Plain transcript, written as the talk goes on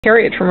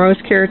Harriet from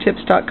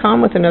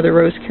rosecaretips.com with another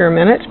Rose Care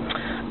Minute.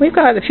 We've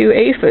got a few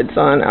aphids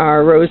on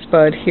our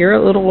rosebud here,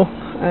 little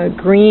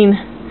green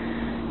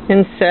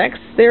insects.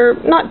 They're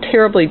not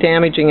terribly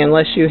damaging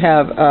unless you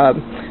have a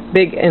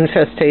big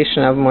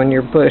infestation of them on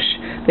your bush.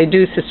 They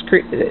do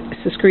secrete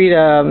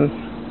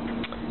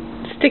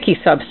sticky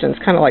substance,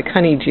 kind of like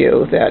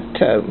honeydew,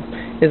 that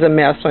is a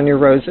mess on your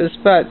roses,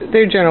 but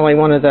they're generally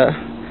one of the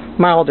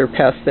milder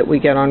pests that we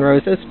get on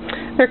roses.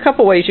 There are a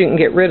couple ways you can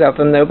get rid of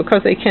them, though,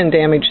 because they can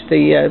damage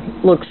the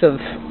looks of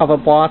a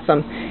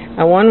blossom.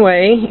 One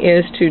way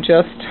is to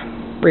just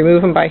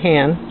remove them by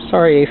hand.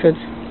 Sorry, aphids.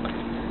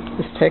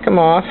 Just take them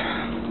off.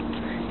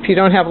 If you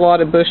don't have a lot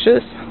of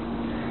bushes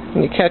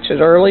and you catch it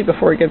early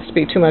before it gets to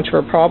be too much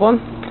of a problem,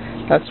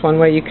 that's one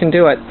way you can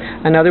do it.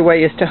 Another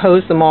way is to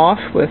hose them off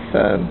with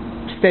a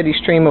steady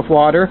stream of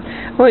water.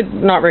 I would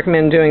not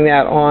recommend doing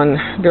that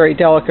on very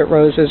delicate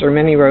roses or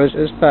mini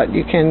roses, but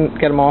you can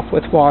get them off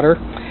with water.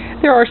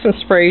 There are some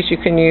sprays you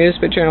can use,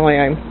 but generally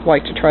I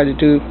like to try to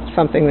do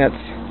something that's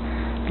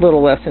a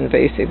little less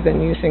invasive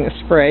than using a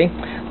spray.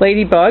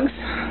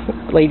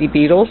 Ladybugs, lady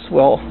beetles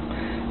will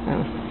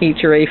eat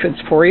your aphids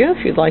for you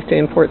if you'd like to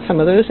import some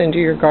of those into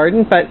your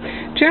garden, but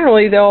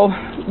generally they'll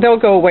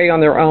go away on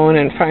their own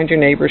and find your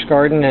neighbor's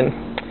garden,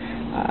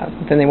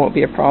 and then they won't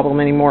be a problem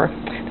anymore.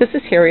 This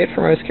is Harriet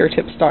from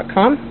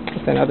rosecaretips.com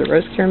with another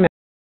Rose Care Minute.